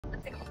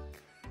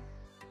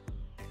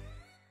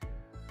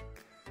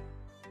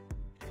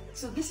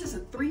So this is a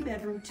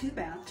 3-bedroom,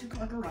 2-bath,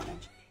 2-car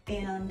garage,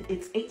 and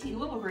it's a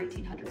little over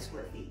 1,800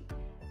 square feet.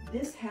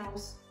 This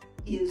house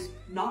is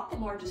not the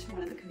largest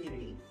one in the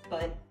community,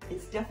 but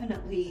it's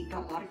definitely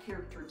got a lot of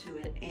character to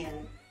it,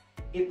 and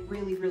it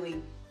really,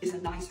 really is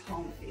a nice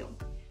home feel.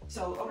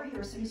 So over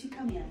here, as soon as you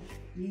come in,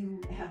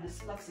 you have this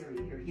flex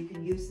area here. You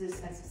can use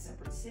this as a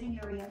separate sitting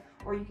area,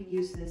 or you can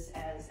use this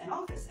as an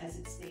office, as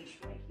it's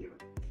staged right here.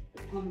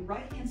 On the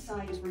right-hand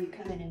side is where you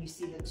come in and you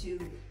see the 2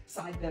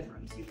 side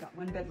bedrooms. You've got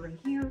one bedroom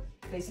here,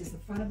 faces the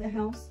front of the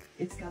house.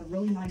 It's got a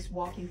really nice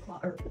walk-in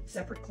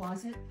separate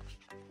closet.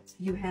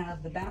 You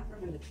have the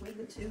bathroom in between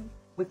the 2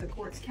 with the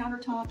quartz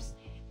countertops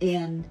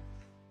and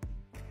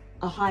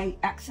a high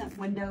accent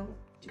window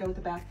to go with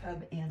the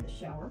bathtub and the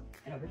shower.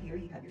 And over here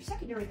you have your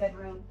secondary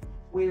bedroom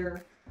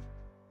where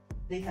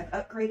they have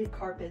upgraded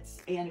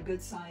carpets and a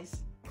good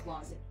size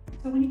closet.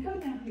 So when you come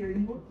down here,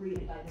 you will be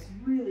greeted by this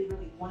really,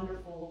 really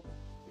wonderful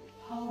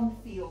home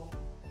feel.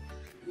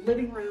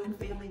 Living room,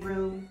 family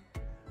room,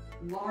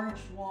 large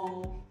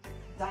wall,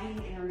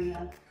 dining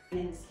area,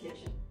 and this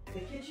kitchen.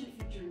 The kitchen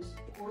features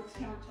quartz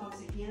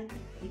countertops again.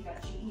 You've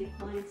got GE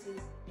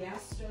appliances,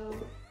 gas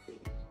stove.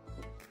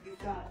 You've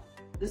got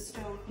the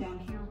stove down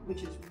here,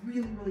 which is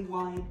really, really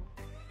wide,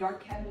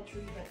 dark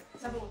cabinetry, but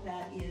several of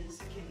that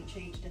can be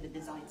changed in the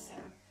design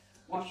center.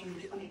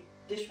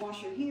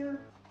 Dishwasher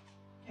here,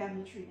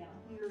 cabinetry down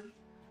here,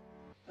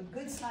 a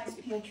good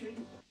sized pantry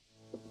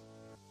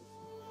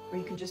where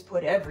you can just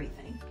put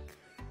everything.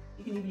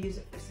 You can even use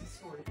it for some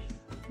storage.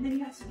 And then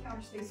you have some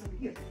counter space over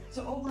here.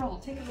 So overall,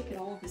 take a look at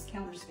all of this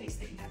counter space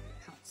that you have in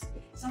the house.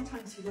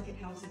 Sometimes you look at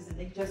houses and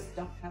they just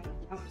don't have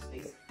enough counter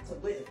space to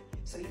live.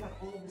 So you have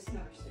all of this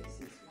counter space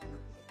in this one.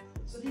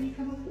 So then you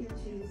come over here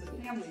to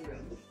the family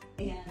room.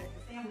 And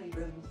the family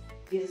room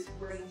is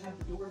where you have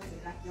the door to the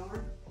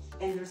backyard.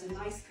 And there's a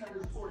nice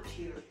covered porch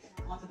here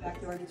on the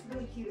backyard. It's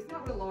really cute. It's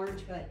not real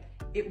large, but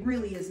it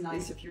really is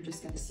nice if you're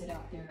just going to sit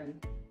out there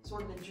and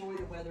sort of enjoy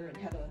the weather and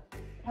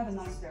have a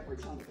nice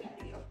beverage on the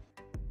patio.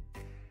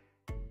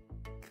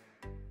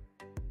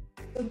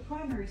 The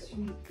primary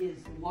suite is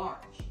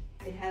large.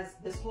 It has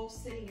this whole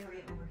sitting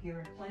area over here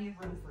and plenty of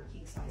room for a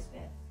king-size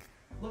bed.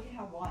 Look at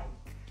how wide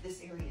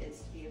this area is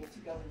to be able to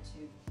go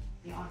into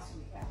the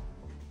ensuite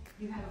bathroom.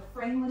 You have a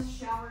frameless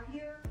shower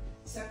here,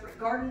 separate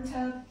garden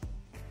tub.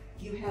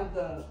 You have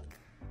the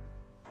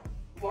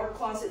water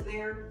closet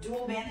there,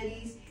 dual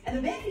vanities, and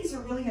the vanities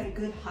are really at a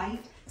good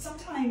height.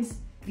 Sometimes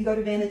you go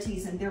to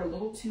vanities and they're a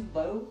little too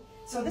low.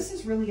 So this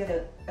is really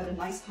at a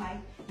nice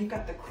height. You've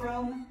got the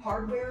chrome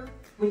hardware,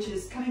 which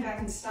is coming back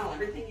in style.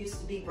 Everything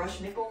used to be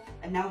brushed nickel,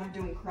 and now they're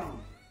doing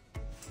chrome.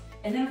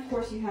 And then of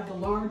course you have the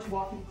large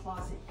walk-in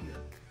closet here.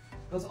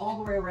 Goes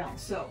all the way around.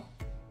 So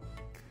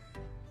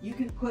you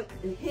can put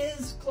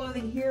his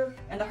clothing here,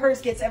 and the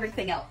hers gets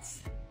everything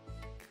else.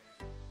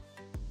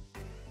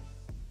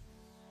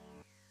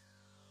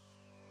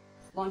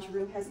 Laundry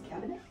room has a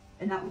cabinet,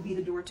 and that would be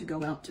the door to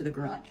go out to the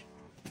garage.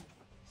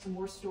 Some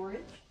more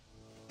storage.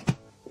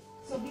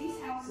 So these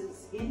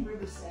houses in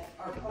Riverside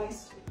are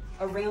priced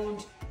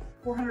around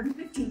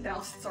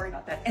 $415,000, sorry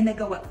about that, and they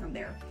go up from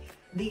there.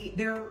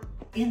 They're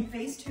in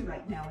phase 2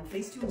 right now, and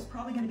phase 2 is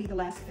probably going to be the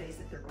last phase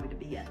that they're going to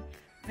be in.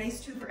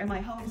 Phase 2 for MI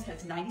Homes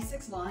has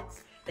 96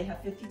 lots. They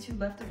have 52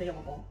 left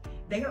available.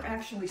 They are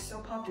actually so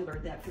popular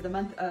that for the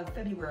month of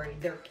February,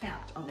 they're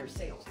capped on their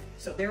sales.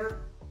 So they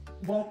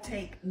won't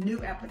take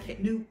new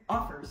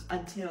offers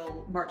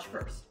until March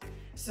 1st.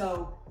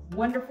 So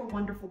wonderful,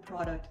 wonderful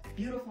product,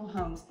 beautiful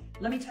homes.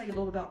 Let me tell you a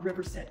little about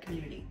Riverside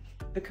community.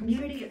 The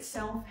community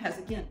itself has,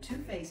 again, 2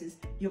 phases.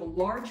 You have a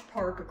large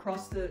park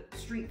across the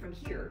street from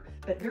here,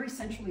 but very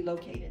centrally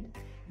located.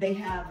 They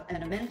have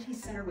an amenity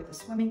center with a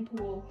swimming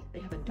pool.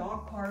 They have a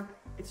dog park.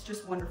 It's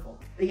just wonderful.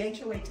 The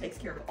HOA takes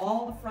care of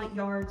all the front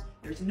yards.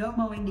 There's no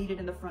mowing needed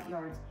in the front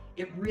yards.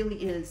 It really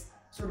is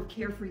sort of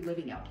carefree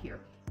living out here.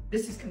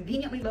 This is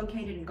conveniently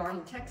located in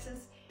Garland,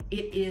 Texas.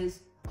 It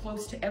is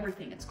close to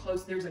everything. It's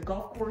close. There's a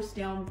golf course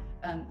down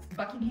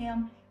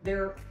Buckingham.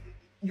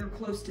 You're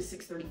close to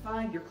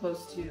 635. You're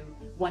close to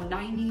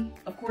 190.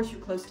 Of course, you're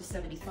close to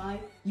 75.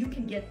 You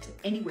can get to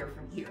anywhere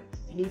from here.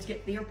 If you need to get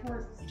to the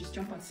airport, you just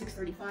jump on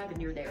 635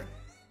 and you're there.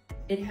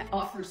 It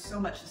offers so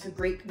much. It's a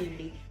great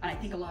community, and I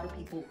think a lot of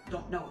people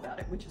don't know about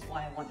it, which is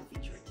why I wanted to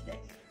feature it today.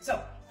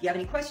 So if you have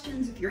any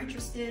questions, if you're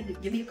interested,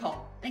 give me a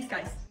call. Thanks,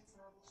 guys.